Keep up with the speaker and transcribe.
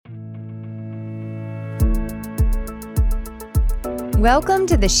Welcome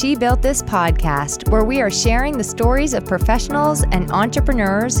to the She Built This podcast, where we are sharing the stories of professionals and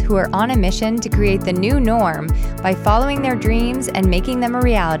entrepreneurs who are on a mission to create the new norm by following their dreams and making them a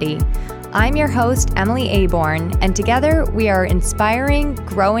reality. I'm your host, Emily Aborn, and together we are inspiring,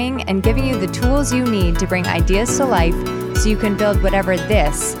 growing, and giving you the tools you need to bring ideas to life so you can build whatever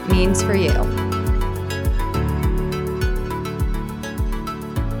this means for you.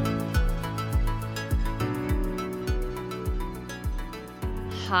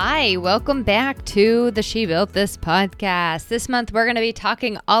 Hi, welcome back to the She Built This podcast. This month, we're going to be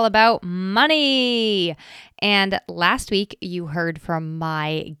talking all about money. And last week, you heard from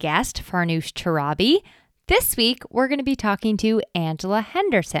my guest, Farnoosh Torabi. This week, we're going to be talking to Angela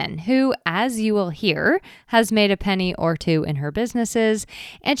Henderson, who, as you will hear, has made a penny or two in her businesses.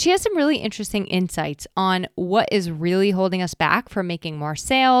 And she has some really interesting insights on what is really holding us back from making more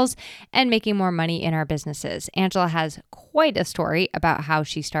sales and making more money in our businesses. Angela has quite a story about how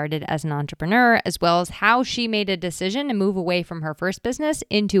she started as an entrepreneur, as well as how she made a decision to move away from her first business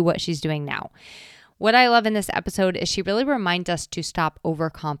into what she's doing now. What I love in this episode is she really reminds us to stop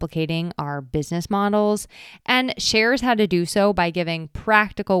overcomplicating our business models and shares how to do so by giving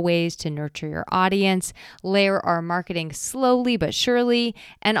practical ways to nurture your audience, layer our marketing slowly but surely,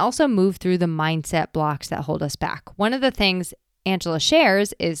 and also move through the mindset blocks that hold us back. One of the things Angela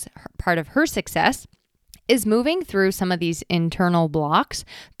shares is part of her success is moving through some of these internal blocks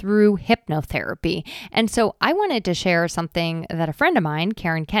through hypnotherapy. And so I wanted to share something that a friend of mine,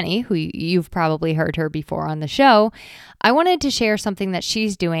 Karen Kenny, who you've probably heard her before on the show, I wanted to share something that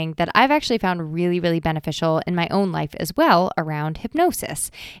she's doing that I've actually found really, really beneficial in my own life as well around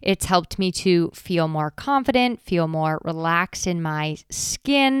hypnosis. It's helped me to feel more confident, feel more relaxed in my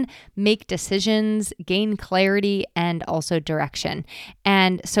skin, make decisions, gain clarity, and also direction.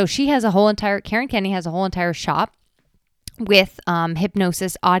 And so Karen Kenny has a whole entire shop with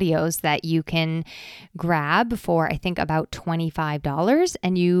hypnosis audios that you can grab for, I think, about $25,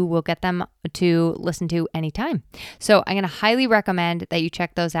 and you will get them to listen to anytime. So I'm going to highly recommend that you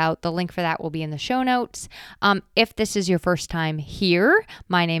check those out. The link for that will be in the show notes. If this is your first time here,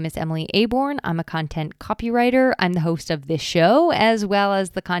 my name is Emily Aborn. I'm a content copywriter. I'm the host of this show, as well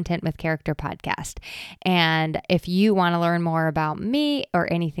as the Content with Character podcast. And if you want to learn more about me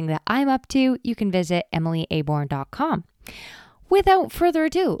or anything that I'm up to, you can visit emilyaborn.com. Without further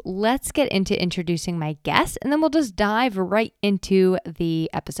ado, let's get into introducing my guest, and then we'll just dive right into the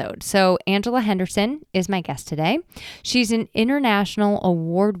episode. So Angela Henderson is my guest today. She's an international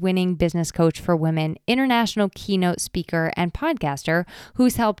award-winning business coach for women, international keynote speaker, and podcaster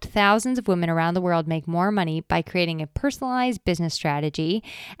who's helped thousands of women around the world make more money by creating a personalized business strategy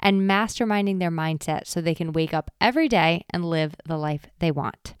and masterminding their mindset so they can wake up every day and live the life they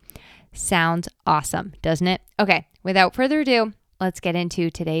want. Sounds awesome, doesn't it? Okay, without further ado, let's get into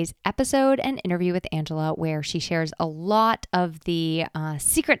today's episode and interview with Angela, where she shares a lot of the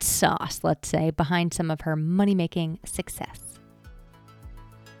secret sauce, let's say, behind some of her money-making success.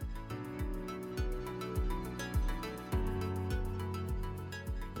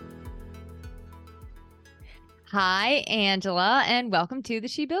 Hi, Angela, and welcome to the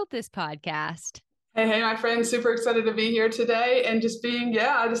She Built This podcast. Hey, my friend, super excited to be here today and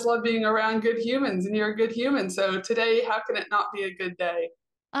I just love being around good humans, and you're a good human. So today, how can it not be a good day?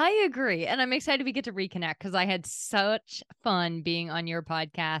 I agree. And I'm excited we get to reconnect because I had such fun being on your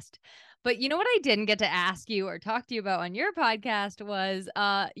podcast. But you know what I didn't get to ask you or talk to you about on your podcast was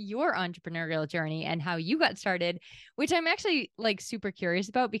your entrepreneurial journey and how you got started, which I'm actually like super curious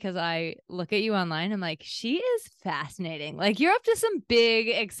about because I look at you online. I'm like, she is fascinating. Like you're up to some big,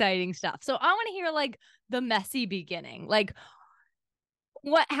 exciting stuff. So I want to hear like the messy beginning, like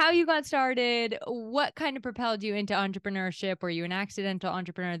how you got started, what kind of propelled you into entrepreneurship? Were you an accidental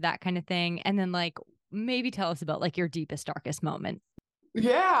entrepreneur, that kind of thing? And then like maybe tell us about like your deepest, darkest moment.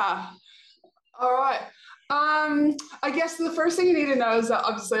 Yeah. All right. I guess the first thing you need to know is that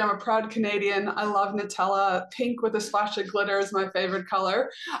obviously I'm a proud Canadian. I love Nutella. Pink with a splash of glitter is my favorite color.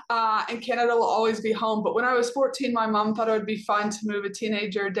 And Canada will always be home. But when I was 14, my mom thought it would be fun to move a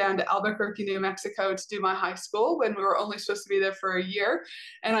teenager down to Albuquerque, New Mexico to do my high school when we were only supposed to be there for a year.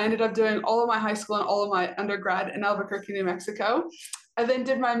 And I ended up doing all of my high school and all of my undergrad in Albuquerque, New Mexico. I then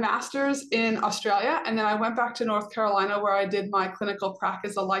did my master's in Australia, and then I went back to North Carolina where I did my clinical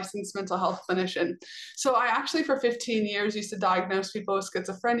practice as a licensed mental health clinician. So I actually, for 15 years, used to diagnose people with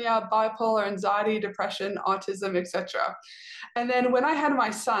schizophrenia, bipolar, anxiety, depression, autism, etc. And then when I had my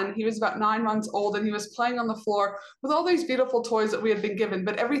son, he was about 9 months old and he was playing on the floor with all these beautiful toys that we had been given,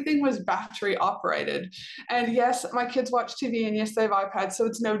 but everything was battery operated. And yes, my kids watch TV and yes, they have iPads, so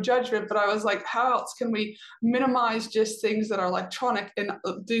it's no judgment, but I was like, how else can we minimize just things that are electronic and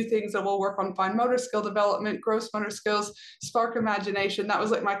do things that will work on fine motor skill development, gross motor skills, spark imagination? That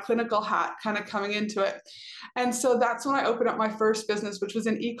was like my clinical hat kind of coming into it. And so that's when I opened up my first business, which was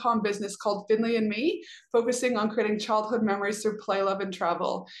an e-com business called Finley and Me, focusing on creating childhood memories through play, love, and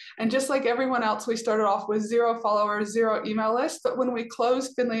travel. And just like everyone else, we started off with 0 followers, 0 email list. But when we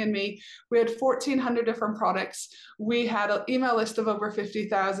closed Finley and Me, we had 1,400 different products. We had an email list of over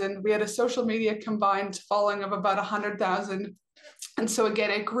 50,000. We had a social media combined following of about 100,000. And so again,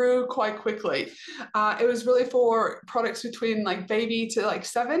 it grew quite quickly. It was really for products between like baby to like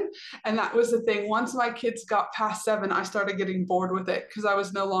 7. And that was the thing. Once my kids got past 7, I started getting bored with it because I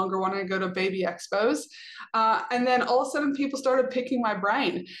was no longer wanting to go to baby expos. And then all of a sudden people started picking my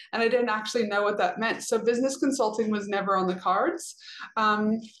brain and I didn't actually know what that meant. So business consulting was never on the cards.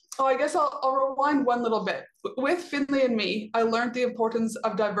 Oh, I guess I'll rewind one little bit. With Finley and Me, I learned the importance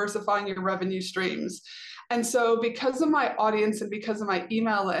of diversifying your revenue streams. And so, because of my audience and because of my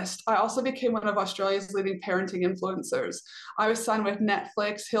email list, I also became one of Australia's leading parenting influencers. I was signed with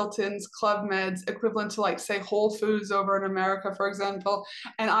Netflix, Hilton's, Club Meds, equivalent to like say Whole Foods over in America, for example.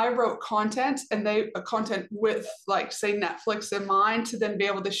 And I wrote content and they content with like say Netflix in mind to then be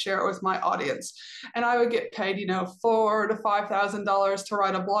able to share it with my audience. And I would get paid, $4,000 to $5,000 to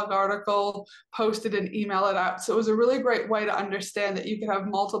write a blog article, post it and email it out. So it was a really great way to understand that you could have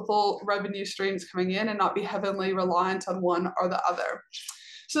multiple revenue streams coming in and not be heavily reliant on one or the other.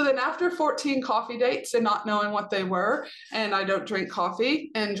 So then after 14 coffee dates and not knowing what they were, and I don't drink coffee,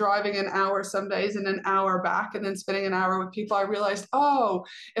 and driving an hour some days and an hour back and then spending an hour with people, I realized, oh,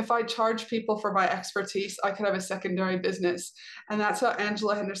 if I charge people for my expertise, I could have a secondary business. And that's how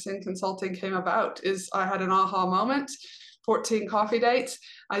Angela Henderson Consulting came about, is I had an aha moment. 14 coffee dates.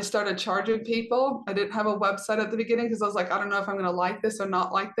 I started charging people. I didn't have a website at the beginning because I was like, I don't know if I'm going to like this or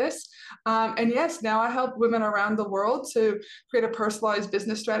not like this. And yes, now I help women around the world to create a personalized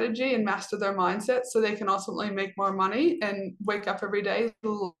business strategy and master their mindset so they can ultimately make more money and wake up every day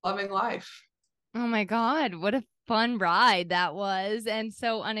loving life. Oh my God, what a fun ride that was, and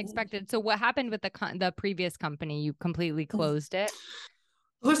so unexpected. So what happened with the previous company? You completely closed it?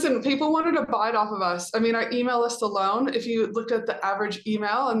 Listen, people wanted to buy it off of us. I mean, our email list alone, if you looked at the average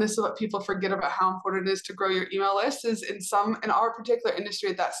email, and this is what people forget about how important it is to grow your email list, is in our particular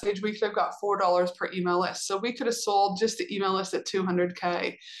industry at that stage, we could have got $4 per email list. So we could have sold just the email list at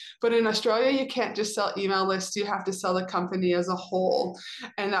 200K. But in Australia, you can't just sell email lists. You have to sell the company as a whole.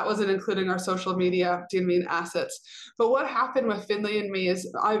 And that wasn't including our social media, assets. But what happened with Finley and Me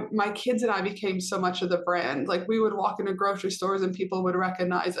is my kids and I became so much of the brand. Like we would walk into grocery stores and people would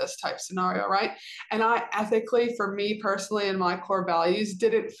recognize us type scenario, right? And I ethically, for me personally and my core values,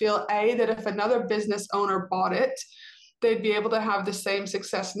 didn't feel that if another business owner bought it, they'd be able to have the same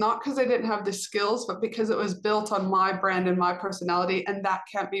success, not because they didn't have the skills, but because it was built on my brand and my personality, and that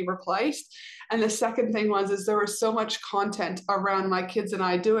can't be replaced. And the second thing is there was so much content around my kids and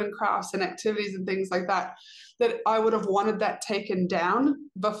I doing crafts and activities and things like that, that I would have wanted that taken down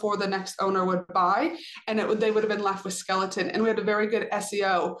before the next owner would buy, and they would have been left with skeleton. And we had a very good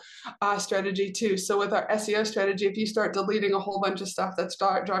SEO strategy too. So with our SEO strategy, if you start deleting a whole bunch of stuff that's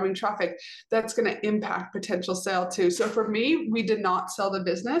driving traffic, that's going to impact potential sale too. So for me, we did not sell the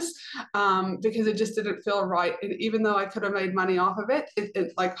business because it just didn't feel right. And even though I could have made money off of it,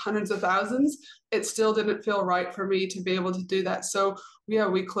 like hundreds of thousands, it still didn't feel right for me to be able to do that. So yeah,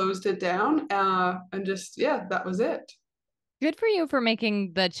 we closed it down and that was it. Good for you for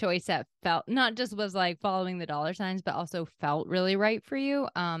making the choice that felt not just was like following the dollar signs, but also felt really right for you.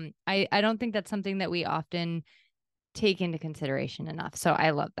 I don't think that's something that we often take into consideration enough. So I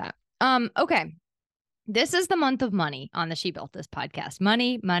love that. Okay. This is the month of money on the She Built This podcast.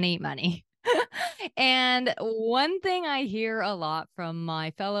 Money, money, money. And one thing I hear a lot from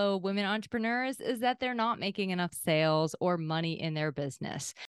my fellow women entrepreneurs is that they're not making enough sales or money in their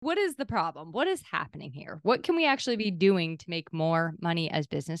business. What is the problem? What is happening here? What can we actually be doing to make more money as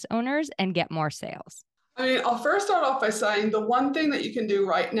business owners and get more sales? I mean, I'll first start off by saying the one thing that you can do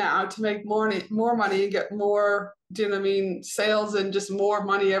right now to make more money and get more, sales and just more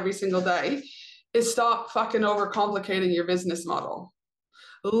money every single day is stop fucking overcomplicating your business model.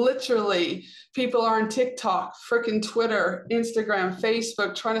 Literally, people are on TikTok, freaking Twitter, Instagram,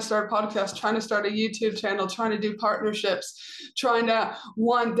 Facebook, trying to start a podcast, trying to start a YouTube channel, trying to do partnerships, trying to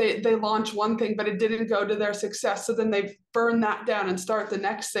they launch one thing, but it didn't go to their success. So then they burn that down and start the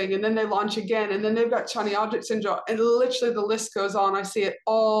next thing. And then they launch again. And then they've got shiny object syndrome. And literally the list goes on. I see it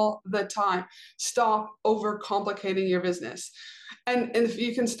all the time. Stop overcomplicating your business. And if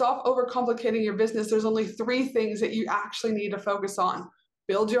you can stop overcomplicating your business, there's only three things that you actually need to focus on: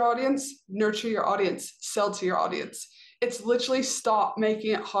 build your audience, nurture your audience, sell to your audience. It's literally stop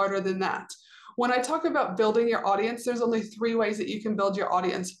making it harder than that. When I talk about building your audience, there's only three ways that you can build your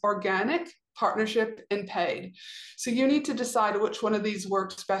audience: organic, partnership, and paid. So you need to decide which one of these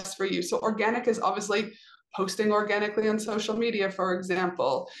works best for you. So organic is obviously posting organically on social media, for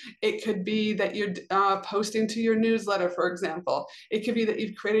example. It could be that you're posting to your newsletter, for example. It could be that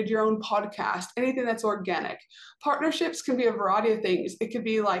you've created your own podcast, anything that's organic. Partnerships can be a variety of things. It could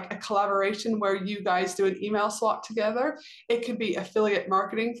be like a collaboration where you guys do an email swap together. It could be affiliate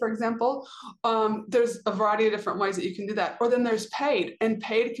marketing, for example. There's a variety of different ways that you can do that. Or then there's paid, and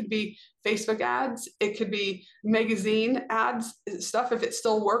paid could be Facebook ads, it could be magazine ads, stuff if it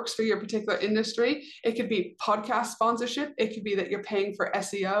still works for your particular industry. It could be podcast sponsorship. It could be that you're paying for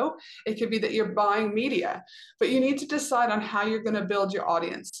SEO. It could be that you're buying media. But you need to decide on how you're going to build your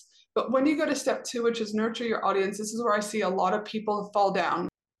audience. But when you go to step 2, which is nurture your audience, this is where I see a lot of people fall down.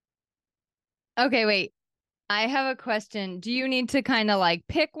 Okay, wait. I have a question. Do you need to kind of like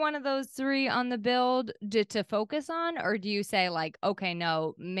pick one of those three on the build to focus on? Or do you say like, okay,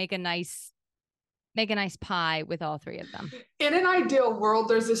 no, make a nice pie with all three of them? In an ideal world,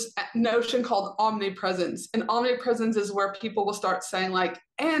 there's this notion called omnipresence. And omnipresence is where people will start saying, like,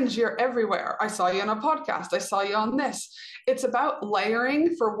 and you're everywhere. I saw you on a podcast. I saw you on this. It's about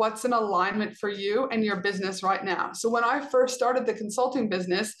layering for what's in alignment for you and your business right now. So when I first started the consulting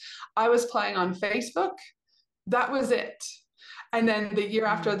business, I was playing on Facebook. That was it. And then the year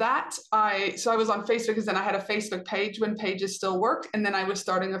after that, I was on Facebook because then I had a Facebook page when pages still worked. And then I was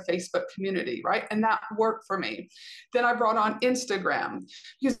starting a Facebook community, right? And that worked for me. Then I brought on Instagram,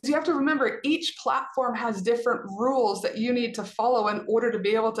 because you have to remember each platform has different rules that you need to follow in order to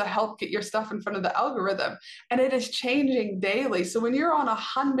be able to help get your stuff in front of the algorithm. And it is changing daily. So when you're on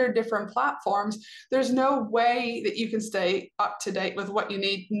 100 different platforms, there's no way that you can stay up to date with what you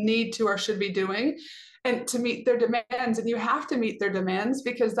need to or should be doing and to meet their demands. And you have to meet their demands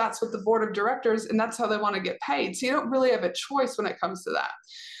because that's what the board of directors, and that's how they want to get paid. So you don't really have a choice when it comes to that.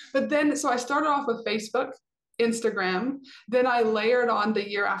 But then, so I started off with Facebook, Instagram, then I layered on the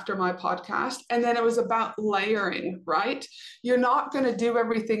year after my podcast, and then it was about layering, right? You're not going to do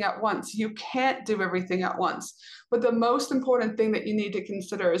everything at once. You can't do everything at once. But the most important thing that you need to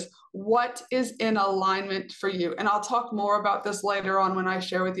consider is what is in alignment for you. And I'll talk more about this later on when I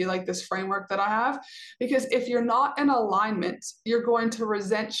share with you like this framework that I have. Because if you're not in alignment, you're going to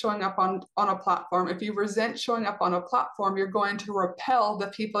resent showing up on a platform. If you resent showing up on a platform, you're going to repel the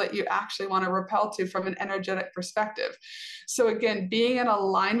people that you actually want to repel to from an energetic perspective. So again, being in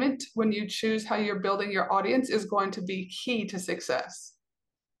alignment when you choose how you're building your audience is going to be key to success.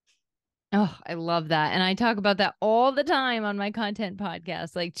 Oh, I love that. And I talk about that all the time on my content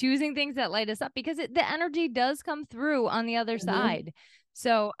podcast, like choosing things that light us up because the energy does come through on the other side.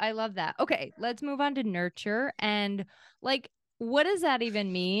 So I love that. Okay, let's move on to nurture. And like, what does that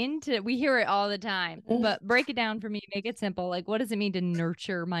even mean? We hear it all the time, but break it down for me, make it simple. Like, what does it mean to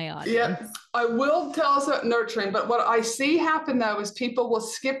nurture my audience? Yeah, I will tell us about nurturing, but what I see happen though is people will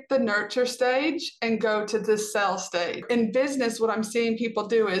skip the nurture stage and go to the sell stage. In business, what I'm seeing people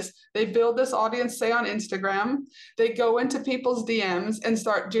do is they build this audience, say on Instagram, they go into people's DMs and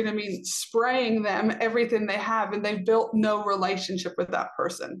start, do you know what I mean, spraying them everything they have, and they've built no relationship with that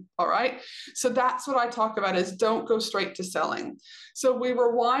person. All right. So that's what I talk about is don't go straight to selling. So we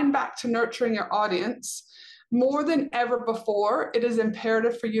rewind back to nurturing your audience. More than ever before, it is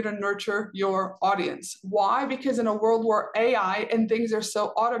imperative for you to nurture your audience. Why? Because in a world where AI and things are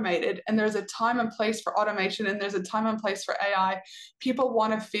so automated, and there's a time and place for automation, and there's a time and place for AI, people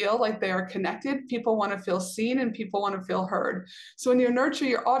want to feel like they are connected, people want to feel seen, and people want to feel heard. So when you nurture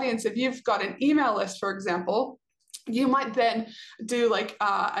your audience, if you've got an email list, for example, you might then do like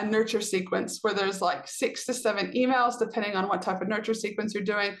a nurture sequence where there's like 6 to 7 emails, depending on what type of nurture sequence you're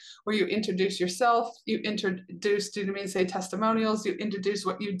doing, where you introduce yourself, you introduce, do you mean say testimonials, you introduce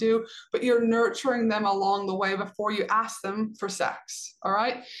what you do, but you're nurturing them along the way before you ask them for sex. All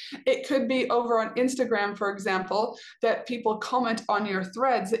right. It could be over on Instagram, for example, that people comment on your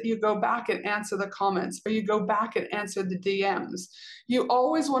threads, that you go back and answer the comments, or you go back and answer the DMs. You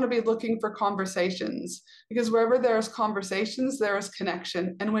always want to be looking for conversations, because wherever there there's conversations, there is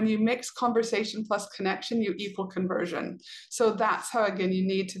connection. And when you mix conversation plus connection, you equal conversion. So that's how, again, you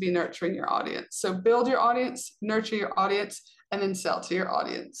need to be nurturing your audience. So build your audience, nurture your audience, and then sell to your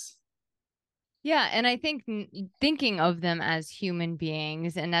audience. Yeah, and I think thinking of them as human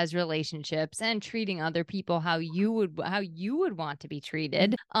beings and as relationships and treating other people how you would want to be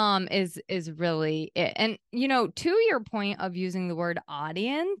treated is really it. And to your point of using the word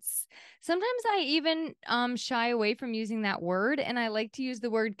audience, sometimes I even shy away from using that word, and I like to use the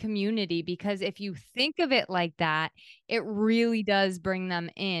word community, because if you think of it like that, it really does bring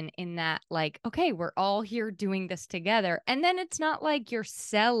them in that, like, okay, we're all here doing this together. And then it's not like you're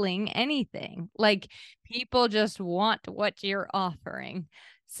selling anything. Like, people just want what you're offering.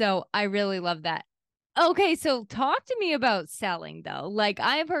 So I really love that. Okay, so talk to me about selling, though. Like,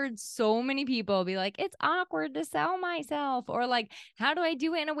 I've heard so many people be like, it's awkward to sell myself, or like, how do I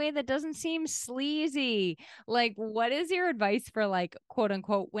do it in a way that doesn't seem sleazy? Like, what is your advice for, like, quote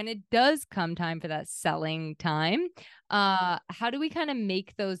unquote, when it does come time for that selling time? How do we kind of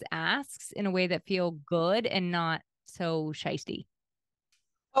make those asks in a way that feel good and not so shisty?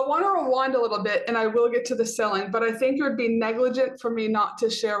 I want to rewind a little bit and I will get to the selling, but I think it would be negligent for me not to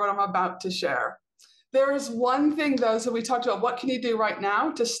share what I'm about to share. There is one thing though, so we talked about what can you do right now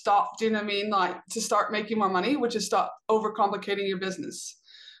to stop, do you know what I mean? Like to start making more money, which is stop overcomplicating your business.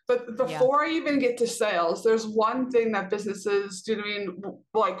 But Yeah. before I even get to sales, there's one thing that businesses, do you know what I mean?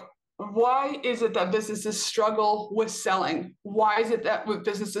 Like, why is it that businesses struggle with selling? Why is it that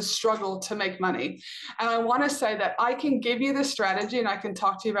businesses struggle to make money? And I want to say that I can give you the strategy and I can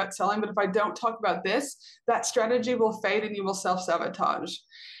talk to you about selling, but if I don't talk about this, that strategy will fade and you will self-sabotage.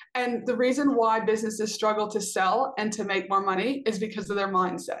 And the reason why businesses struggle to sell and to make more money is because of their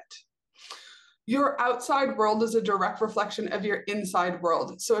mindset. Your outside world is a direct reflection of your inside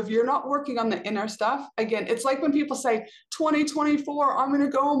world. So if you're not working on the inner stuff, again, it's like when people say 2024, I'm going to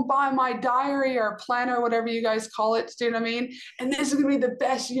go and buy my diary or planner, whatever you guys call it. Do you know what I mean? And this is going to be the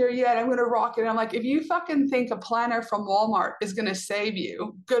best year yet. I'm going to rock it. And I'm like, if you fucking think a planner from Walmart is going to save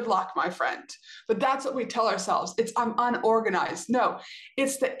you, good luck, my friend. But that's what we tell ourselves. I'm unorganized. No,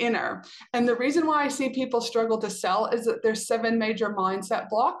 it's the inner. And the reason why I see people struggle to sell is that there's 7 major mindset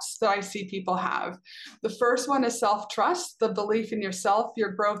blocks that I see people have. The first one is self-trust, the belief in yourself,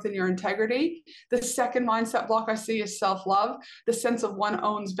 your growth, and your integrity. The second mindset block I see is self-love, the sense of one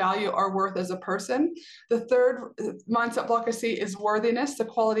owns value or worth as a person. The third mindset block I see is worthiness, the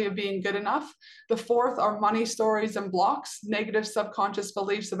quality of being good enough. The fourth are money stories and blocks, negative subconscious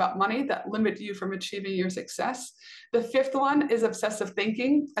beliefs about money that limit you from achieving your success. The fifth one is obsessive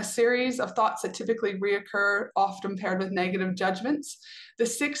thinking, a series of thoughts that typically reoccur, often paired with negative judgments. The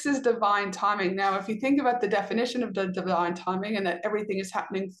sixth is divine timing. Now, if you think about the definition of the divine timing and that everything is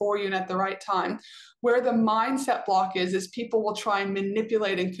happening for you and at the right time, where the mindset block is people will try and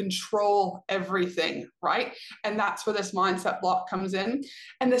manipulate and control everything, right? And that's where this mindset block comes in.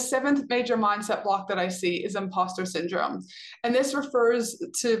 And the seventh major mindset block that I see is imposter syndrome. And this refers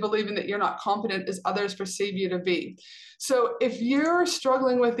to believing that you're not competent as others perceive you to be. So if you're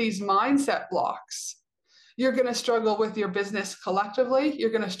struggling with these mindset blocks, you're going to struggle with your business collectively. You're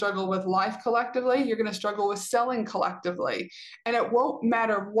going to struggle with life collectively. You're going to struggle with selling collectively. And it won't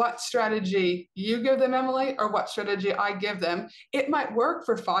matter what strategy you give them, Emily, or what strategy I give them. It might work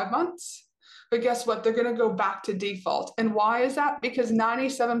for 5 months, but guess what? They're going to go back to default. And why is that? Because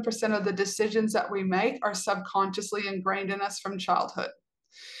 97% of the decisions that we make are subconsciously ingrained in us from childhood.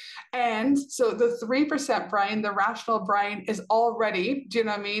 And so the 3% brain, the rational brain, is already, do you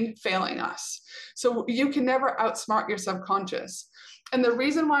know what I mean, failing us. So you can never outsmart your subconscious. And the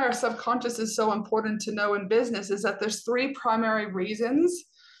reason why our subconscious is so important to know in business is that there's 3 primary reasons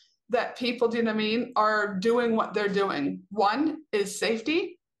that people, do you know what I mean, are doing what they're doing. 1 is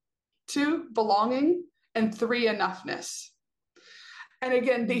safety, 2, belonging, and 3, enoughness. And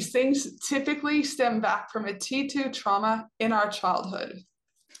again, these things typically stem back from a T2 trauma in our childhood.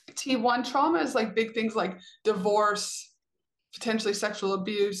 T1 trauma is like big things like divorce, potentially sexual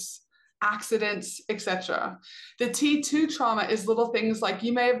abuse, accidents, etc. The T2 trauma is little things like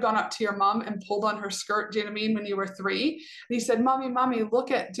you may have gone up to your mom and pulled on her skirt, do you know what I mean, when you were 3. And you said, Mommy,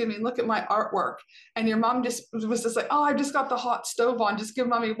 look at my artwork. And your mom was just like, oh, I just got the hot stove on. Just give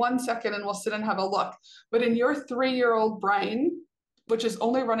Mommy 1 second and we'll sit and have a look. But in your 3-year-old brain, which is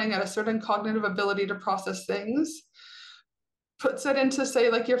only running at a certain cognitive ability to process things, puts it into, say,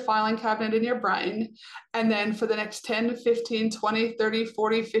 like your filing cabinet in your brain. And then for the next 10, 15, 20, 30,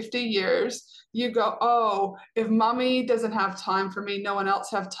 40, 50 years, you go, oh, if Mommy doesn't have time for me, no one else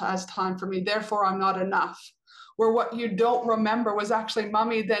has time for me. Therefore, I'm not enough. where what you don't remember was actually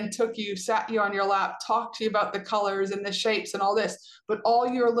mommy then took you, sat you on your lap, talked to you about the colors and the shapes and all this. But all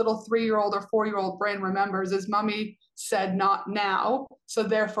your little 3-year-old or 4-year-old brain remembers is mommy said not now. So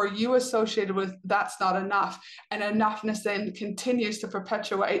therefore you associated with that's not enough. And enoughness then continues to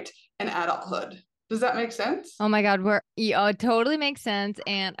perpetuate in adulthood. Does that make sense? Oh my God, it totally makes sense.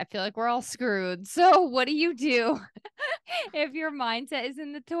 And I feel like we're all screwed. So what do you do if your mindset is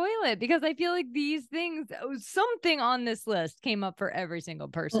in the toilet? Because I feel like these things, something on this list came up for every single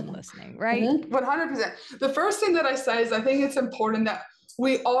person listening, right? 100%. The first thing that I say is I think it's important that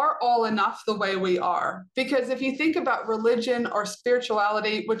we are all enough the way we are. Because if you think about religion or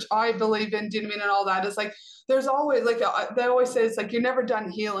spirituality, which I believe in, do you know what I mean, and all that, is like, there's always, like, they always say it's like, you're never done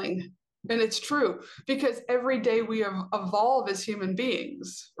healing. And it's true because every day we evolve as human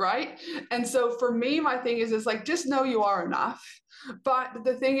beings, right? And so for me, my thing is like, just know you are enough. But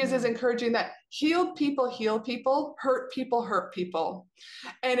the thing is encouraging that heal people, hurt people.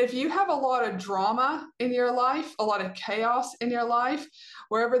 And if you have a lot of drama in your life, a lot of chaos in your life,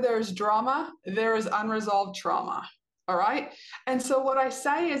 wherever there's drama, there is unresolved trauma. All right. And so what I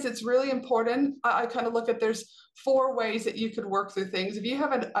say is it's really important. I kind of look at there's 4 ways that you could work through things. If you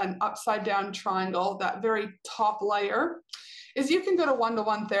have an upside down triangle, that very top layer is you can go to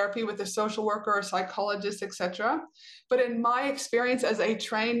one-to-one therapy with a social worker or a psychologist, etc. But in my experience as a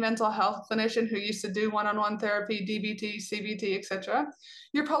trained mental health clinician who used to do one-on-one therapy, DBT, CBT, etc.,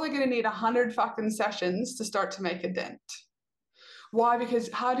 you're probably going to need 100 fucking sessions to start to make a dent. Why? Because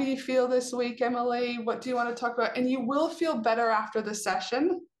how do you feel this week, Emily? What do you want to talk about? And you will feel better after the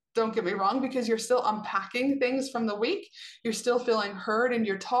session. Don't get me wrong, because you're still unpacking things from the week. You're still feeling heard and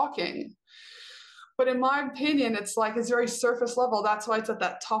you're talking. But in my opinion, it's very surface level. That's why it's at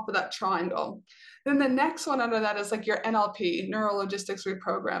that top of that triangle. Then the next one under that is like your NLP, neuro logistics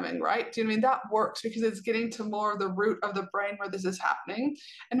reprogramming, right? Do you know what I mean? That works because it's getting to more of the root of the brain where this is happening.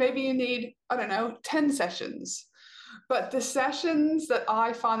 And maybe you need, 10 sessions. But the sessions that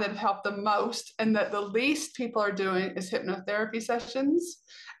I find that have helped the most and that the least people are doing is hypnotherapy sessions.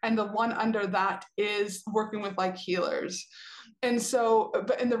 And the one under that is working with like healers. And so,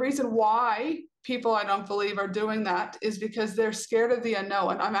 and the reason why people I don't believe are doing that is because they're scared of the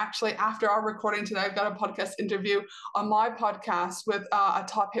unknown. I'm actually, after our recording today, I've got a podcast interview on my podcast with a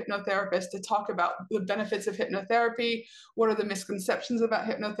top hypnotherapist to talk about the benefits of hypnotherapy, what are the misconceptions about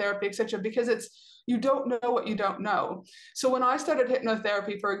hypnotherapy, etc. Because you don't know what you don't know. So when I started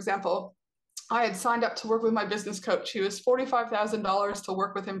hypnotherapy, for example, I had signed up to work with my business coach. He was $45,000 to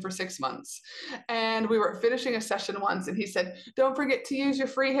work with him for 6 months. And we were finishing a session once, and he said, don't forget to use your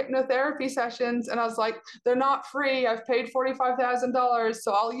free hypnotherapy sessions. And I was like, they're not free. I've paid $45,000,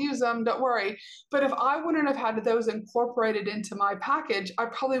 so I'll use them. Don't worry. But if I wouldn't have had those incorporated into my package, I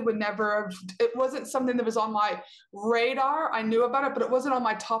probably would never have. It wasn't something that was on my radar. I knew about it, but it wasn't on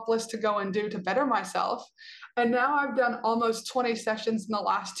my top list to go and do to better myself. And now I've done almost 20 sessions in the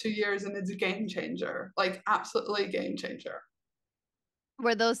last 2 years, and it's a game changer, like absolutely game changer.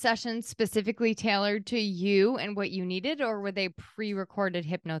 Were those sessions specifically tailored to you and what you needed, or were they pre-recorded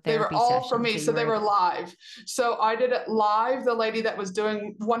hypnotherapy They were all sessions for me. So they were live. So I did it live. The lady that was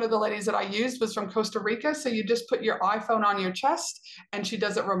doing, one of the ladies that I used was from Costa Rica. So you just put your iPhone on your chest and she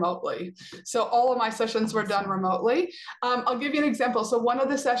does it remotely. So all of my sessions were done remotely. I'll give you an example. So one of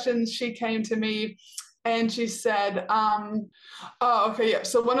the sessions, she came to me and she said, oh, okay, yeah.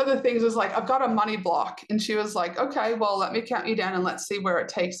 So one of the things was like, I've got a money block. And she was like, okay, well, let me count you down and let's see where it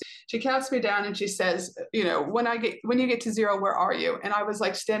takes. She counts me down and she says, when you get to 0, where are you? And I was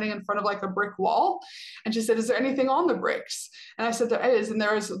like standing in front of like a brick wall. And she said, is there anything on the bricks? And I said, there is. And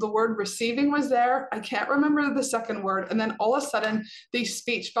there was the word receiving was there. I can't remember the second word. And then all of a sudden these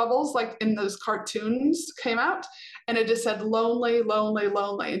speech bubbles, like in those cartoons, came out. And it just said lonely, lonely,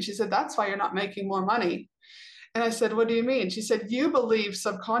 lonely. And she said, that's why you're not making more money. And I said, what do you mean? She said, you believe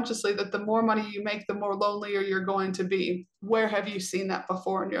subconsciously that the more money you make, the more lonelier you're going to be. Where have you seen that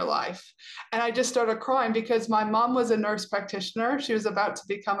before in your life? And I just started crying because my mom was a nurse practitioner. She was about to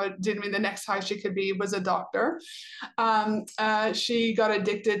become the next high she could be was a doctor. She got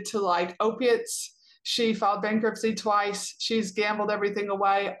addicted to like opiates. She filed bankruptcy twice. She's gambled everything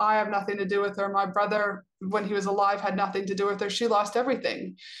away. I have nothing to do with her. My brother, when he was alive, had nothing to do with her. She lost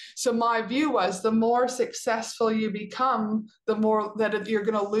everything. So my view was the more successful you become, the more that you're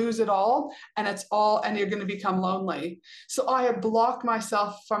going to lose it all, and you're going to become lonely. So I had blocked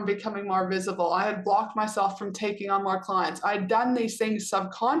myself from becoming more visible. I had blocked myself from taking on more clients. I had done these things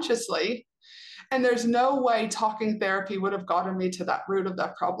subconsciously. And there's no way talking therapy would have gotten me to that root of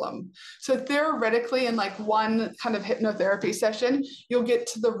that problem. So theoretically, in like one kind of hypnotherapy session, you'll get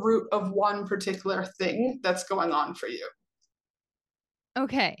to the root of one particular thing that's going on for you.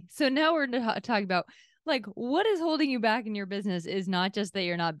 Okay. So now we're talking about like what is holding you back in your business is not just that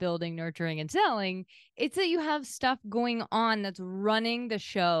you're not building, nurturing, and selling. It's that you have stuff going on that's running the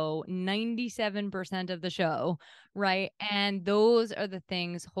show 97% of the show, right? And those are the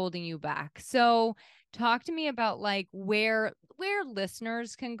things holding you back. So talk to me about like where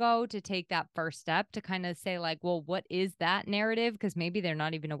listeners can go to take that first step to kind of say like, well, what is that narrative? Because maybe they're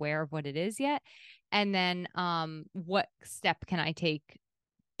not even aware of what it is yet. And then what step can I take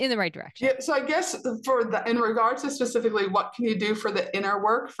in the right direction? Yeah, so I guess in regards to specifically what can you do for the inner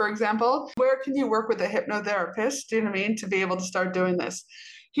work, for example, where can you work with a hypnotherapist, do you know what I mean, to be able to start doing this?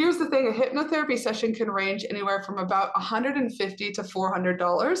 Here's the thing, a hypnotherapy session can range anywhere from about $150 to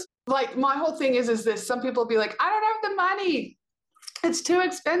 $400. Like my whole thing is this, some people be like, I don't have the money. It's too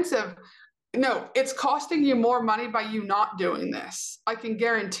expensive. No, it's costing you more money by you not doing this. I can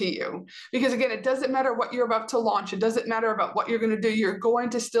guarantee you. Because again, it doesn't matter what you're about to launch. It doesn't matter about what you're going to do. You're going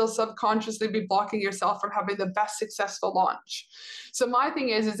to still subconsciously be blocking yourself from having the best successful launch. So my thing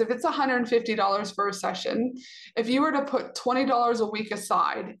is if it's $150 for a session, if you were to put $20 a week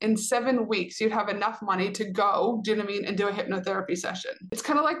aside, in 7 weeks, you'd have enough money to go, do you know what I mean, and do a hypnotherapy session. It's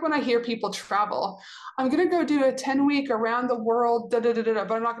kind of like when I hear people travel. I'm going to go do a 10-week around the world, but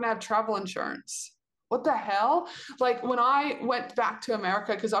I'm not going to have travel insurance. What the hell? Like when I went back to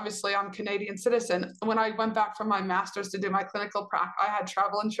America, because obviously I'm a Canadian citizen, when I went back from my master's to do my clinical practice, I had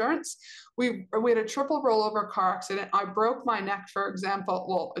travel insurance. We had a triple rollover car accident. I broke my neck, for example.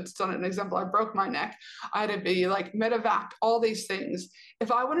 Well, it's not an example. I broke my neck. I had to be like medevac, all these things.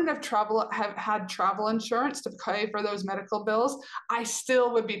 If I wouldn't have had travel insurance to pay for those medical bills, I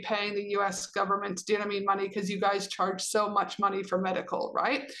still would be paying the US government, do you know what I mean, money, because you guys charge so much money for medical,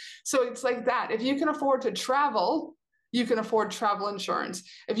 right? So it's like that. If you can afford to travel, you can afford travel insurance.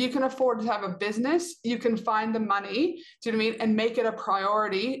 If you can afford to have a business, you can find the money, do you know what I mean, and make it a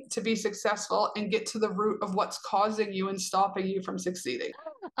priority to be successful and get to the root of what's causing you and stopping you from succeeding.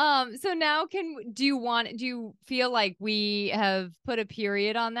 So now do you feel like we have put a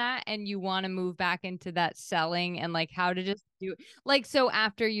period on that and you want to move back into that selling and like how to just do like, so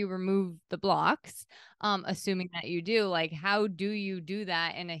after you remove the blocks, assuming that you do, like, how do you do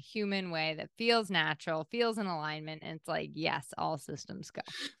that in a human way that feels natural, feels in alignment, and it's like, yes, all systems go.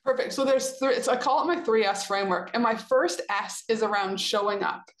 Perfect. So there's three. So I call it my 3S framework, and my first S is around showing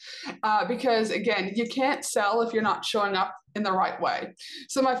up, because again, you can't sell if you're not showing up in the right way.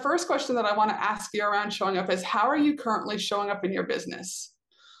 So my first question that I want to ask you around showing up is, how are you currently showing up in your business?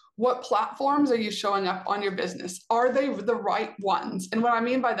 What platforms are you showing up on your business? Are they the right ones? And what I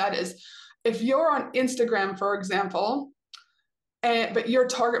mean by that is, if you're on Instagram, for example, but your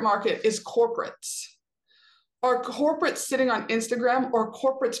target market is corporates, are corporates sitting on Instagram or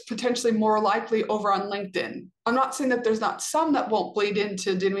corporates potentially more likely over on LinkedIn? I'm not saying that there's not some that won't bleed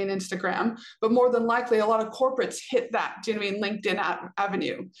into, do you know what I mean, Instagram, but more than likely a lot of corporates hit that, do you know what I mean, LinkedIn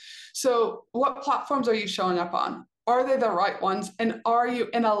avenue. So what platforms are you showing up on? Are they the right ones? And are you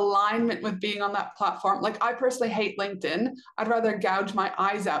in alignment with being on that platform? Like I personally hate LinkedIn. I'd rather gouge my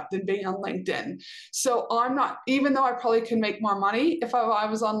eyes out than being on LinkedIn. So I'm not, even though I probably can make more money if I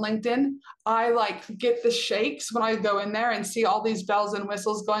was on LinkedIn, I like get the shakes when I go in there and see all these bells and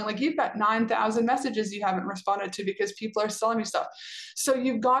whistles going like, you've got 9,000 messages you haven't responded to because people are selling you stuff. So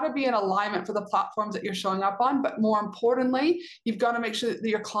you've got to be in alignment for the platforms that you're showing up on. But more importantly, you've got to make sure that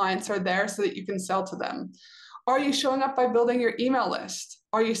your clients are there so that you can sell to them. Are you showing up by building your email list?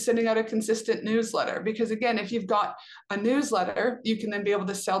 Are you sending out a consistent newsletter? Because again, if you've got a newsletter, you can then be able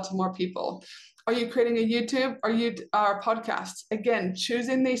to sell to more people. Are you creating a YouTube? Are you podcasts? Again,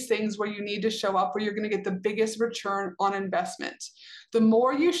 choosing these things where you need to show up, where you're going to get the biggest return on investment. The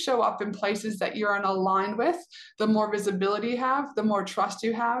more you show up in places that you're aligned with, the more visibility you have, the more trust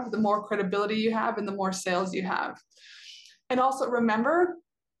you have, the more credibility you have, and the more sales you have. And also remember,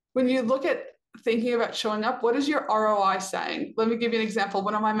 when you look at thinking about showing up, what is your ROI saying? Let me give you an example.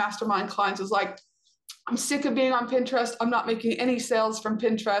 One of my mastermind clients was like, I'm sick of being on Pinterest. I'm not making any sales from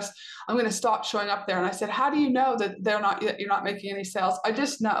Pinterest. I'm going to stop showing up there. And I said, how do you know that you're not making any sales? I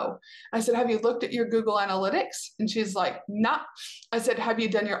just know. I said, have you looked at your Google Analytics? And she's like, nah. I said, have you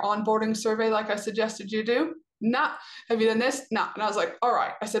done your onboarding survey like I suggested you do? Nah. Have you done this? Nah. And I was like, all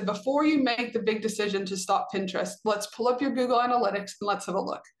right. I said, before you make the big decision to stop Pinterest, let's pull up your Google Analytics and let's have a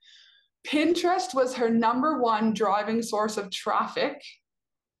look. Pinterest was her number one driving source of traffic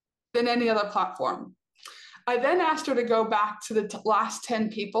than any other platform. I then asked her to go back to the last 10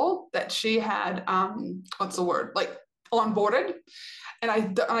 people that she had, what's the word, like onboarded. And I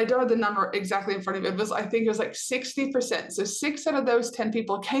don't have the number exactly in front of me. I think it was like 60%. So 6 out of those 10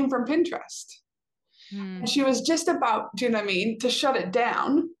 people came from Pinterest. Hmm. And she was just about, do you know what I mean, to shut it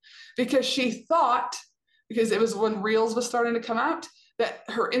down because she thought, because it was when Reels was starting to come out, that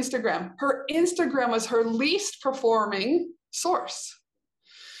her Instagram was her least performing source.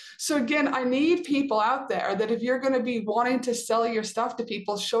 So again, I need people out there that if you're going to be wanting to sell your stuff to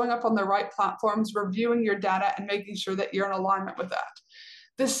people, showing up on the right platforms, reviewing your data, and making sure that you're in alignment with that.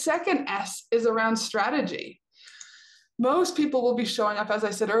 The second S is around strategy. Most people will be showing up, as I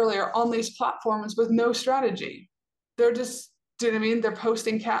said earlier, on these platforms with no strategy. They're just, do you know what I mean? They're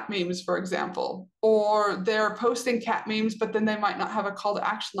posting cat memes, for example, or they're posting cat memes, but then they might not have a call to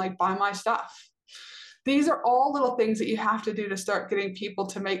action like buy my stuff. These are all little things that you have to do to start getting people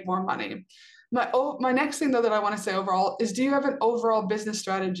to make more money. My next thing, though, that I want to say overall is, do you have an overall business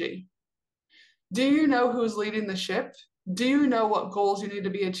strategy? Do you know who's leading the ship? Do you know what goals you need to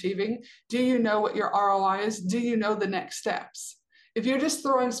be achieving? Do you know what your ROI is? Do you know the next steps? If you're just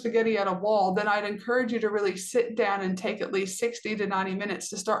throwing spaghetti at a wall, then I'd encourage you to really sit down and take at least 60 to 90 minutes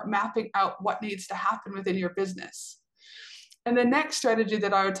to start mapping out what needs to happen within your business. And the next strategy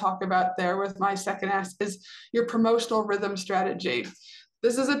that I would talk about there with my second S is your promotional rhythm strategy.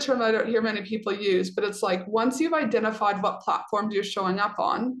 This is a term I don't hear many people use, but it's like once you've identified what platforms you're showing up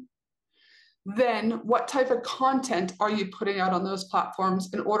on, then what type of content are you putting out on those platforms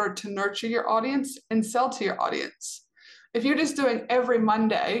in order to nurture your audience and sell to your audience? If you're just doing every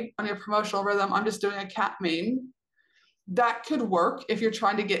Monday on your promotional rhythm, I'm just doing a cat meme, that could work if you're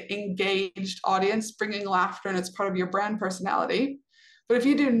trying to get engaged audience, bringing laughter, and it's part of your brand personality. But if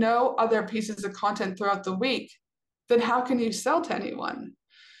you do no other pieces of content throughout the week, then how can you sell to anyone?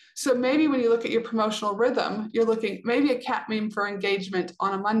 So maybe when you look at your promotional rhythm, you're looking maybe a cat meme for engagement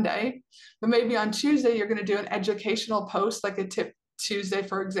on a Monday, but maybe on Tuesday, you're going to do an educational post like a tip Tuesday,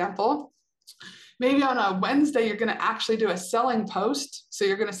 for example. Maybe on a Wednesday, you're going to actually do a selling post. So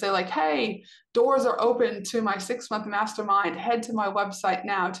you're going to say, like, hey, doors are open to my 6-month mastermind. Head to my website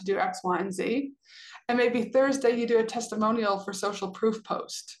now to do X, Y, and Z. And maybe Thursday, you do a testimonial for social proof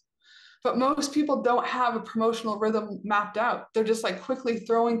post. But most people don't have a promotional rhythm mapped out. They're just like quickly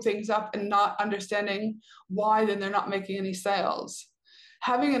throwing things up and not understanding why, then they're not making any sales.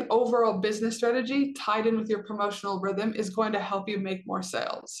 Having an overall business strategy tied in with your promotional rhythm is going to help you make more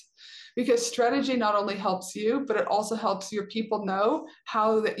sales. Because strategy not only helps you, but it also helps your people know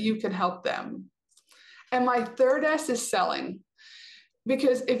how that you can help them. And my third S is selling.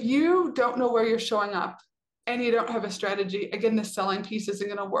 Because if you don't know where you're showing up and you don't have a strategy, again, the selling piece isn't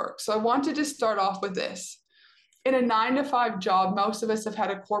going to work. So I want to just start off with this. In a 9-to-5 job, most of us have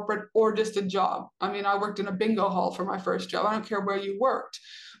had a corporate or just a job. I mean, I worked in a bingo hall for my first job. I don't care where you worked,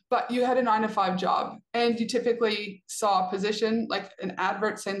 but you had a 9-to-5 job and you typically saw a position like an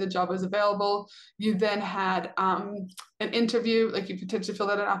advert saying the job was available. You then had an interview, like you potentially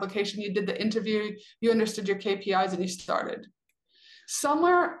filled out an application, you did the interview, you understood your KPIs and you started.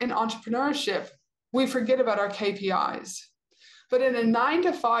 Somewhere in entrepreneurship, we forget about our KPIs. But in a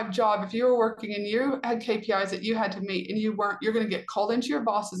 9-to-5 job, if you were working and you had KPIs that you had to meet and you weren't, you're going to get called into your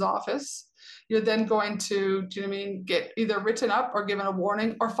boss's office. You're then going to, do you know what I mean, get either written up or given a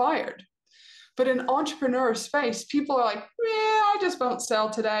warning or fired. But in entrepreneur space, people are like, yeah, I just won't sell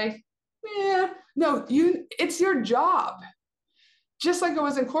today. Yeah, no, it's your job. Just like it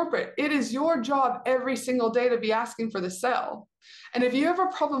was in corporate, it is your job every single day to be asking for the sell. And if you have a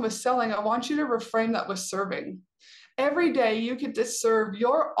problem with selling, I want you to reframe that with serving. Every day you get to serve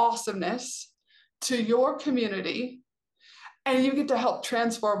your awesomeness to your community and you get to help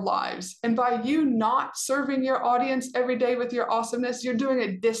transform lives. And by you not serving your audience every day with your awesomeness, you're doing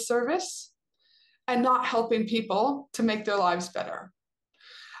a disservice and not helping people to make their lives better.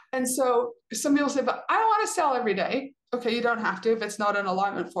 And so some people say, but I don't want to sell every day. Okay, you don't have to if it's not in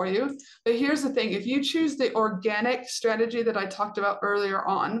alignment for you. But here's the thing, if you choose the organic strategy that I talked about earlier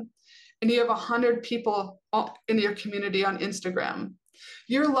on, and you have 100 people in your community on Instagram,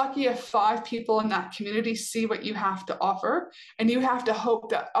 you're lucky if 5 people in that community see what you have to offer. And you have to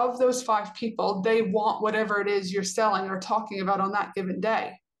hope that of those 5 people, they want whatever it is you're selling or talking about on that given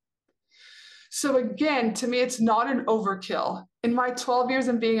day. So again, to me, it's not an overkill. In my 12 years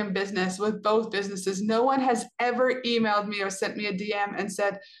of being in business with both businesses, no one has ever emailed me or sent me a DM and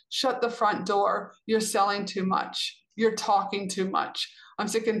said, shut the front door. You're selling too much. You're talking too much. I'm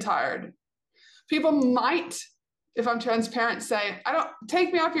sick and tired. People might if I'm transparent, say, I don't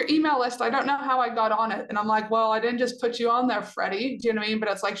take me off your email list. I don't know how I got on it. And I'm like, well, I didn't just put you on there, Freddie. Do you know what I mean? But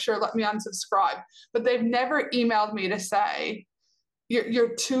it's like, sure, let me unsubscribe. But they've never emailed me to say,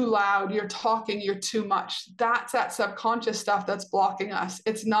 you're too loud, you're talking, you're too much. That's that subconscious stuff that's blocking us.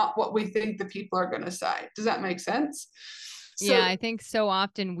 It's not what we think the people are going to say. Does that make sense? Yeah, So, I think so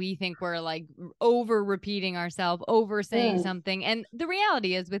often we think we're like over repeating ourselves, over saying something. And the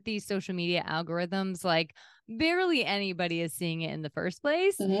reality is with these social media algorithms, like barely anybody is seeing it in the first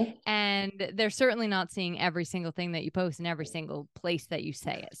place. And they're certainly not seeing every single thing that you post in every single place that you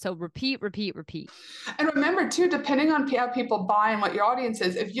say it. So repeat, repeat, repeat. And remember too, depending on how people buy and what your audience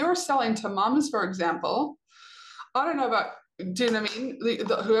is, if you're selling to moms, for example, I don't know about, do you know what I mean?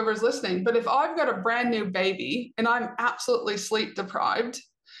 Whoever's listening, but if I've got a brand new baby and I'm absolutely sleep deprived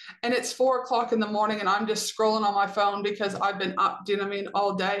and it's 4 o'clock in the morning and I'm just scrolling on my phone because I've been up, do you know what I mean,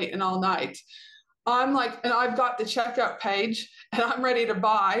 all day and all night. I'm like, and I've got the checkout page and I'm ready to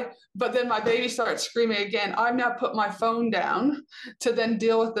buy, but then my baby starts screaming again. I've now put my phone down to then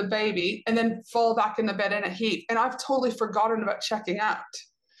deal with the baby and then fall back in the bed in a heap. And I've totally forgotten about checking out.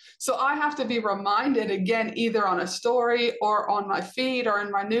 So I have to be reminded again, either on a story or on my feed or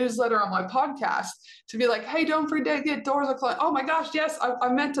in my newsletter or on my podcast to be like, hey, don't forget to get doors closed. Oh my gosh, yes, I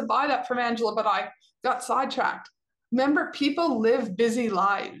meant to buy that from Angela, but I got sidetracked. Remember, people live busy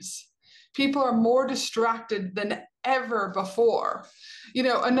lives. People are more distracted than ever before. You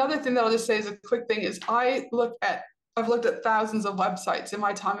know, another thing that I'll just say as a quick thing is I've looked at thousands of websites in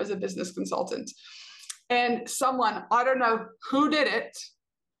my time as a business consultant. And someone, I don't know who did it,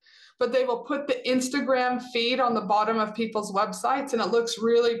 but they will put the Instagram feed on the bottom of people's websites and it looks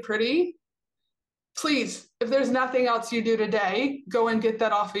really pretty. Please, if there's nothing else you do today, go and get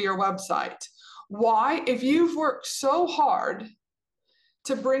that off of your website. Why? If you've worked so hard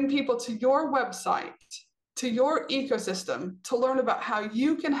to bring people to your website, to your ecosystem, to learn about how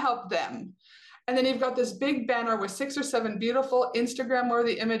you can help them, and then you've got this big banner with 6 or 7 beautiful Instagram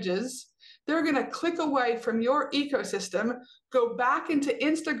worthy images, they're going to click away from your ecosystem, go back into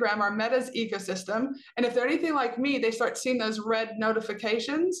Instagram or Meta's ecosystem. And if they're anything like me, they start seeing those red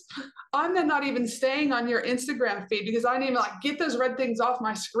notifications. I'm then not even staying on your Instagram feed because I need to like get those red things off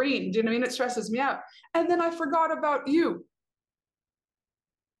my screen. Do you know what I mean? It stresses me out. And then I forgot about you.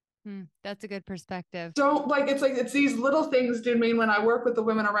 That's a good perspective. Don't like it's these little things, do you know what I mean, when I work with the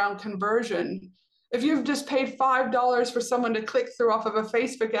women around conversion. If you've just paid $5 for someone to click through off of a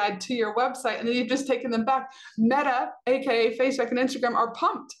Facebook ad to your website and then you've just taken them back, Meta, aka Facebook and Instagram, are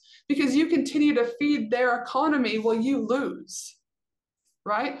pumped because you continue to feed their economy while you lose.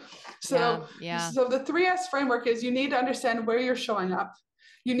 Right? So, yeah. so the 3S framework is you need to understand where you're showing up.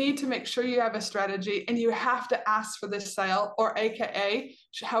 You need to make sure you have a strategy and you have to ask for this sale, or AKA,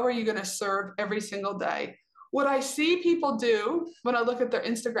 how are you going to serve every single day? What I see people do when I look at their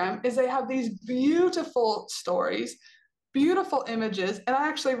Instagram is they have these beautiful stories, beautiful images, and I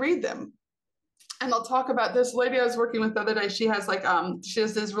actually read them. And I'll talk about this lady I was working with the other day. She has she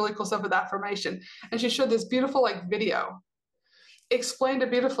has this really cool stuff with affirmation, and she showed this beautiful like video, explained it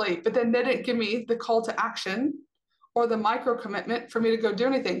beautifully, but then they didn't give me the call to action or the micro commitment for me to go do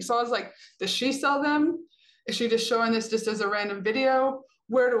anything. So I was like, does she sell them? Is she just showing this just as a random video?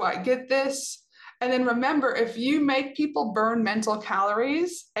 Where do I get this? And then remember, if you make people burn mental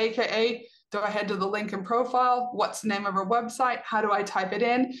calories, AKA, do I head to the link in profile? What's the name of her website? How do I type it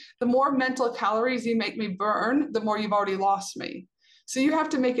in? The more mental calories you make me burn, the more you've already lost me. So you have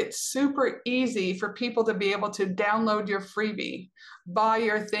to make it super easy for people to be able to download your freebie, buy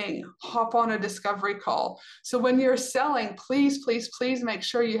your thing, hop on a discovery call. So when you're selling, please, please, please make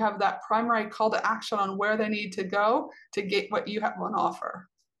sure you have that primary call to action on where they need to go to get what you have on offer.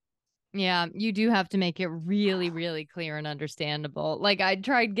 Yeah, you do have to make it really, really clear and understandable. Like I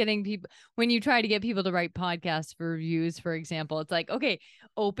tried getting people, when you try to get people to write podcasts for reviews, for example, it's like, okay,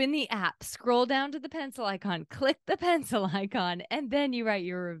 open the app, scroll down to the pencil icon, click the pencil icon, and then you write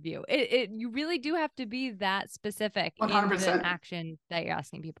your review. You really do have to be that specific in the 100%. action that you're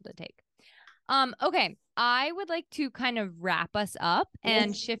asking people to take. Okay, I would like to kind of wrap us up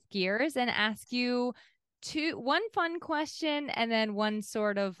and shift gears and ask you one fun question and then one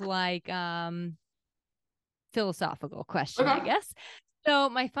sort of like philosophical question, Okay. I guess. So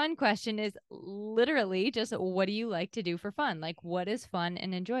my fun question is literally just what do you like to do for fun? Like what is fun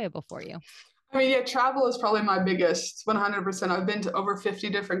and enjoyable for you? I mean, yeah, travel is probably my biggest 100%. I've been to over 50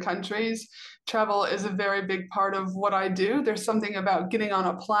 different countries. Travel is a very big part of what I do. There's something about getting on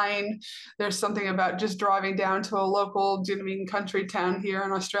a plane. There's something about just driving down to a local, do you know what I mean, country town here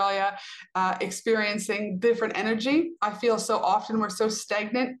in Australia, experiencing different energy. I feel so often we're so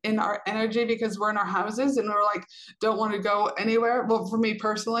stagnant in our energy because we're in our houses and we're like, don't want to go anywhere. Well, for me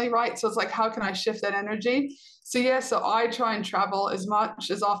personally, right? So it's like, how can I shift that energy? So yeah, so I try and travel as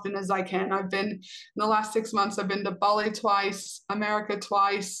much as often as I can. I've been in the last 6 months. I've been to Bali twice, America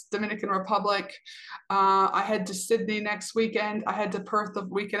twice, Dominican Republic. I head to Sydney next weekend. I head to Perth the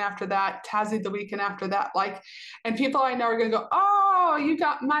weekend after that, Tassie the weekend after that. Like, and people I know are going to go, "Oh, you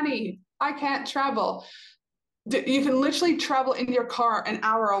got money. I can't travel." You can literally travel in your car an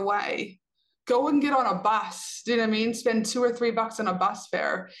hour away. Go and get on a bus. Do you know what I mean? Spend $2 or $3 on a bus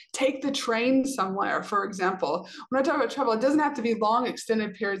fare. Take the train somewhere, for example. When I talk about travel, it doesn't have to be long,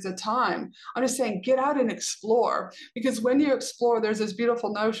 extended periods of time. I'm just saying, get out and explore. Because when you explore, there's this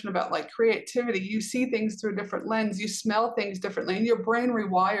beautiful notion about like creativity. You see things through a different lens, you smell things differently, and your brain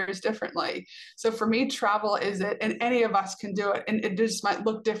rewires differently. So for me, travel is it, and any of us can do it. And it just might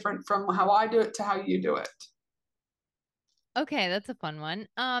look different from how I do it to how you do it. Okay, that's a fun one.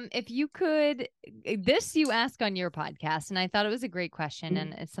 If you could, this you ask on your podcast, and I thought it was a great question,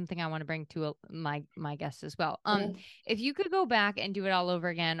 and it's something I want to bring to my guests as well. If you could go back and do it all over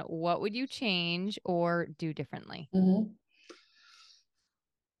again, what would you change or do differently? I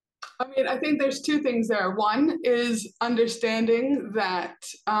mean, I think there's two things there. One is understanding that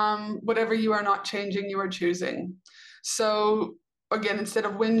whatever you are not changing, you are choosing. So again, instead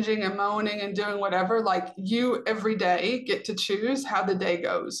of whinging and moaning and doing whatever, like you every day get to choose how the day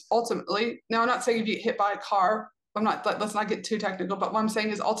goes. Ultimately, now I'm not saying if you get hit by a car, I'm not, let's not get too technical, but what I'm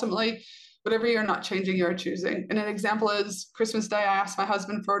saying is ultimately, whatever you're not changing, you're choosing. And an example is Christmas Day, I asked my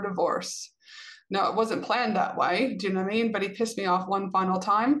husband for a divorce. No, it wasn't planned that way. Do you know what I mean? But he pissed me off one final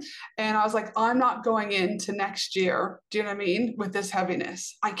time. And I was like, I'm not going into next year, do you know what I mean? With this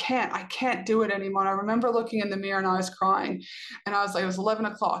heaviness. I can't do it anymore. And I remember looking in the mirror and I was crying. And I was like, it was 11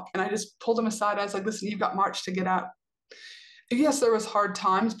 o'clock. And I just pulled him aside. I was like, listen, you've got March to get out. Yes, there was hard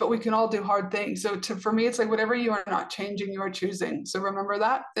times, but we can all do hard things. So for me, it's like whatever you are not changing, you are choosing. So remember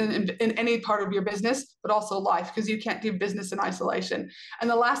that in any part of your business, but also life, because you can't do business in isolation. And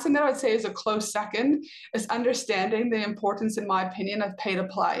the last thing that I would say is a close second is understanding the importance, in my opinion, of pay to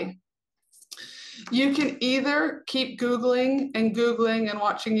play. You can either keep Googling and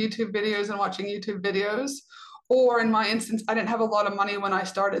watching YouTube videos, or in my instance, I didn't have a lot of money when I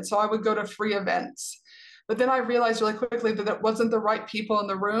started. So I would go to free events. But then I realized really quickly that it wasn't the right people in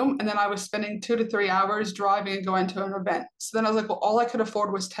the room. And then I was spending 2 to 3 hours driving and going to an event. So then I was like, well, all I could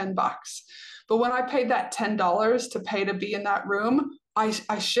afford was $10. But when I paid that $10 to pay to be in that room, I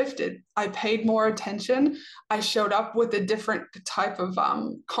shifted. I paid more attention. I showed up with a different type of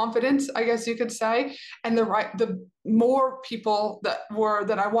confidence, I guess you could say. And the more people that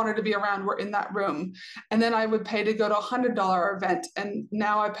I wanted to be around were in that room. And then I would pay to go to $100 event. And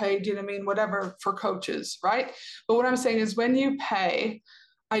now I paid, you know what I mean, whatever for coaches, right? But what I'm saying is when you pay,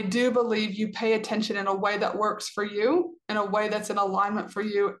 I do believe you pay attention in a way that works for you, in a way that's in alignment for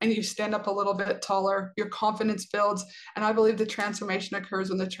you, and you stand up a little bit taller, your confidence builds. And I believe the transformation occurs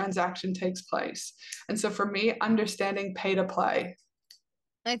when the transaction takes place. And so for me, understanding pay to play.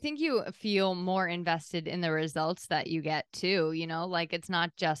 I think you feel more invested in the results that you get too, like it's not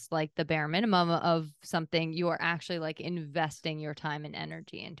just like the bare minimum of something, you are actually like investing your time and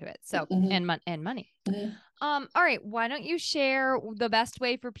energy into it. So, and money. All right. Why don't you share the best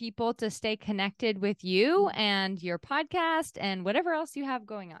way for people to stay connected with you and your podcast and whatever else you have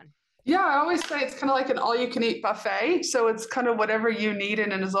going on? Yeah, I always say it's kind of like an all-you-can-eat buffet. So it's kind of whatever you need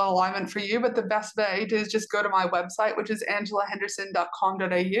and is in alignment for you. But the best way is just go to my website, which is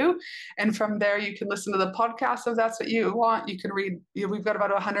angelahenderson.com.au. And from there, you can listen to the podcast if that's what you want. You can read, we've got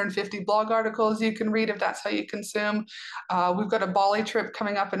about 150 blog articles you can read if that's how you consume. We've got a Bali trip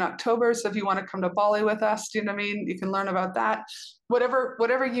coming up in October. So if you want to come to Bali with us, do you know what I mean? You can learn about that.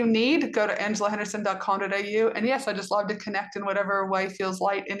 Whatever you need, go to angelahenderson.com.au. And yes, I just love to connect in whatever way feels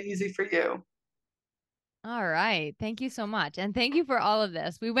light and easy for you. All right. Thank you so much. And thank you for all of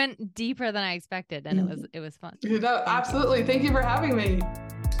this. We went deeper than I expected and it was fun. Absolutely. Thank you for having me.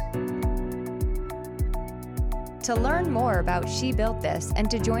 To learn more about She Built This and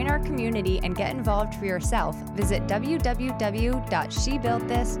to join our community and get involved for yourself, visit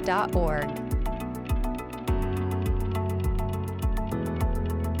www.shebuiltthis.org.